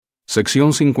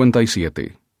Sección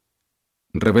 57.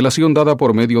 Revelación dada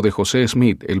por medio de José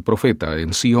Smith, el profeta,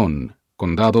 en Sion,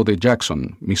 condado de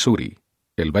Jackson, Missouri,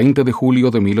 el 20 de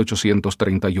julio de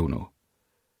 1831.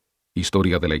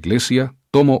 Historia de la Iglesia,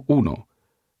 tomo 1,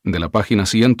 de la página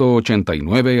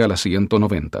 189 a la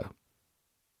 190.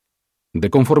 De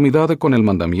conformidad con el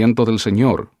mandamiento del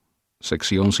Señor,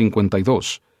 sección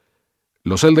 52.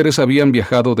 Los élderes habían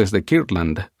viajado desde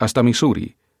Kirtland hasta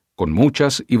Missouri, con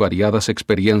muchas y variadas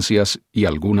experiencias y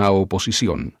alguna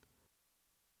oposición.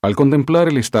 Al contemplar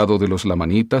el estado de los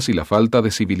lamanitas y la falta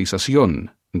de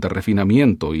civilización, de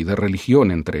refinamiento y de religión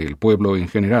entre el pueblo en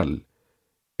general,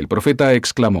 el profeta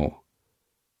exclamó: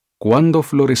 ¿Cuándo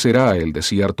florecerá el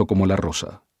desierto como la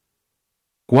rosa?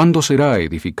 ¿Cuándo será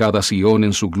edificada Sión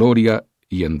en su gloria,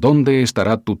 y en dónde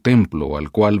estará tu templo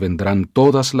al cual vendrán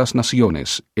todas las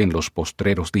naciones en los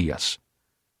postreros días?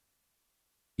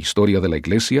 Historia de la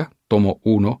Iglesia, tomo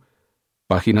 1,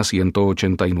 página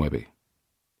 189.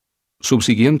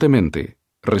 Subsiguientemente,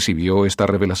 recibió esta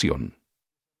revelación.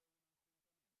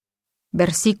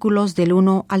 Versículos del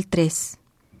 1 al 3.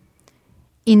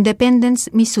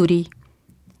 Independence, Missouri,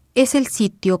 es el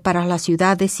sitio para la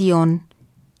ciudad de Sion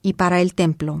y para el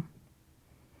templo.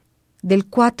 Del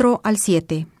 4 al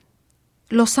 7.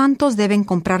 Los santos deben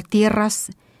comprar tierras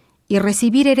y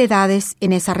recibir heredades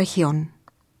en esa región.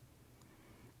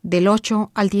 Del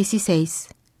 8 al 16.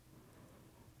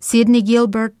 Sidney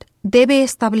Gilbert debe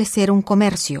establecer un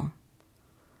comercio.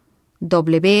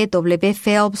 W.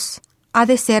 Phelps ha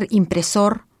de ser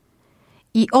impresor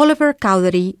y Oliver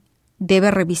Cowdery debe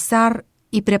revisar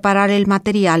y preparar el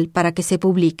material para que se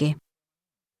publique.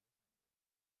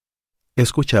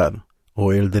 Escuchad,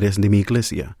 oh élderes de mi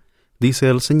iglesia, dice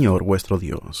el Señor vuestro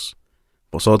Dios.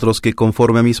 Vosotros que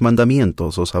conforme a mis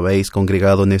mandamientos os habéis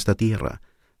congregado en esta tierra,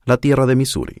 la tierra de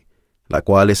Missouri, la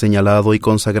cual he señalado y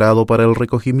consagrado para el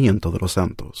recogimiento de los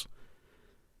santos.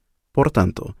 Por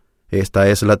tanto, esta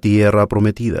es la tierra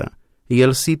prometida, y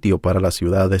el sitio para la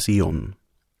ciudad de Sión.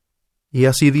 Y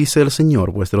así dice el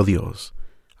Señor vuestro Dios: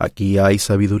 aquí hay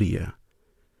sabiduría,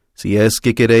 si es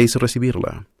que queréis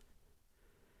recibirla.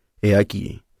 He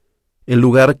aquí, el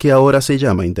lugar que ahora se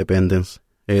llama Independence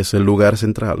es el lugar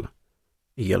central,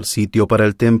 y el sitio para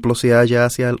el templo se halla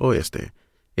hacia el oeste,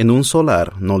 en un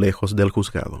solar no lejos del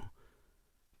juzgado.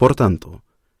 Por tanto,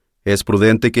 es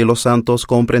prudente que los santos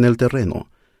compren el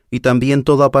terreno, y también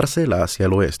toda parcela hacia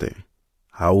el oeste,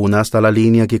 aún hasta la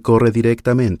línea que corre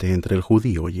directamente entre el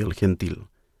judío y el gentil,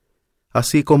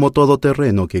 así como todo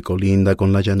terreno que colinda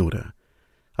con la llanura,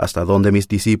 hasta donde mis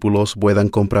discípulos puedan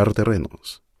comprar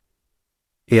terrenos.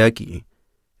 He aquí,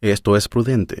 esto es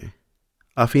prudente,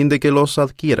 a fin de que los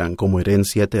adquieran como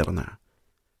herencia eterna.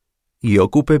 Y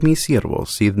ocupe mi siervo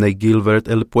Sidney Gilbert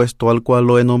el puesto al cual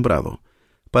lo he nombrado,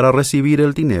 para recibir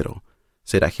el dinero,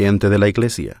 ser agente de la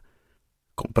iglesia,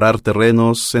 comprar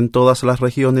terrenos en todas las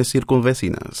regiones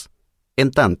circunvecinas,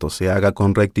 en tanto se haga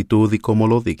con rectitud y como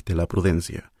lo dicte la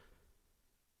prudencia.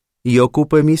 Y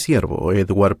ocupe mi siervo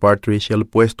Edward Partridge el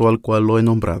puesto al cual lo he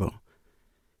nombrado,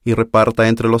 y reparta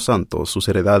entre los santos sus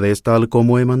heredades tal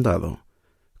como he mandado,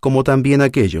 como también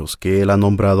aquellos que él ha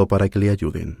nombrado para que le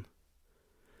ayuden.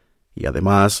 Y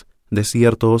además, de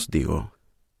cierto os digo,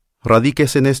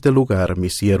 radíquese en este lugar mi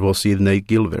siervo Sidney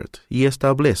Gilbert, y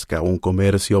establezca un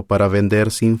comercio para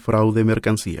vender sin fraude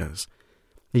mercancías,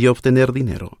 y obtener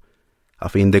dinero, a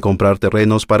fin de comprar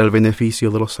terrenos para el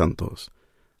beneficio de los santos,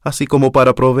 así como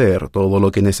para proveer todo lo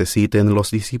que necesiten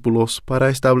los discípulos para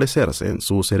establecerse en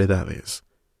sus heredades.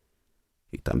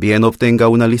 Y también obtenga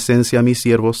una licencia a mi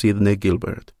siervo Sidney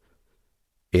Gilbert.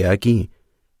 He aquí,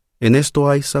 en esto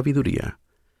hay sabiduría,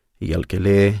 y al que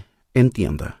lee,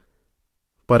 entienda,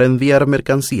 para enviar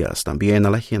mercancías también a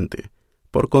la gente,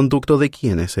 por conducto de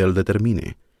quienes él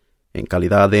determine, en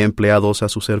calidad de empleados a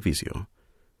su servicio,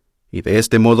 y de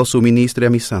este modo suministre a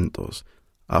mis santos,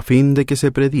 a fin de que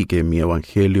se predique mi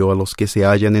evangelio a los que se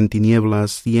hallan en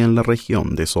tinieblas y en la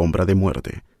región de sombra de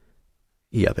muerte.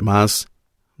 Y además,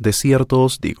 de cierto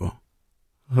os digo,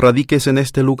 radíquese en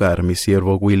este lugar mi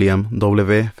siervo William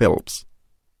W. Phelps,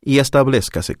 y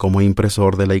establezcase como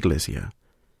impresor de la iglesia.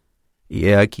 Y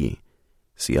he aquí,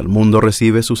 si el mundo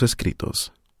recibe sus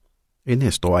escritos, en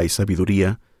esto hay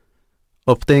sabiduría,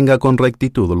 obtenga con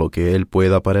rectitud lo que él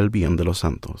pueda para el bien de los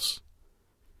santos.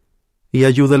 Y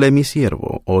ayúdele mi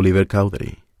siervo Oliver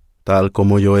Cowdery, tal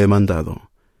como yo he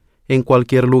mandado, en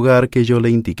cualquier lugar que yo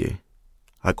le indique,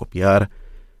 a copiar,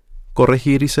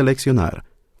 corregir y seleccionar,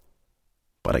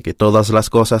 para que todas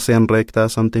las cosas sean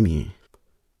rectas ante mí,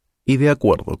 y de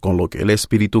acuerdo con lo que el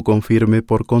Espíritu confirme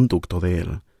por conducto de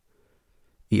él.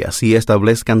 Y así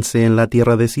establezcanse en la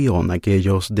tierra de Sión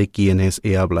aquellos de quienes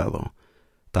he hablado,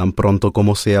 tan pronto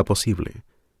como sea posible,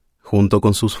 junto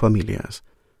con sus familias,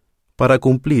 para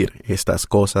cumplir estas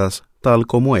cosas tal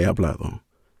como he hablado.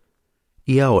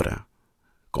 Y ahora,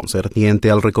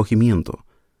 concerniente al recogimiento,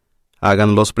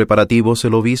 hagan los preparativos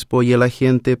el obispo y el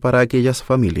agente para aquellas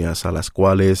familias a las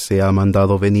cuales se ha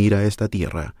mandado venir a esta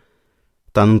tierra,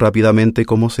 tan rápidamente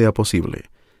como sea posible,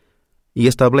 y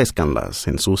establezcanlas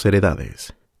en sus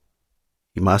heredades.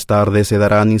 Y más tarde se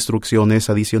darán instrucciones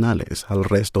adicionales al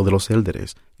resto de los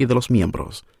élderes y de los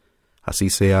miembros. Así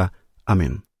sea.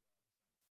 Amén.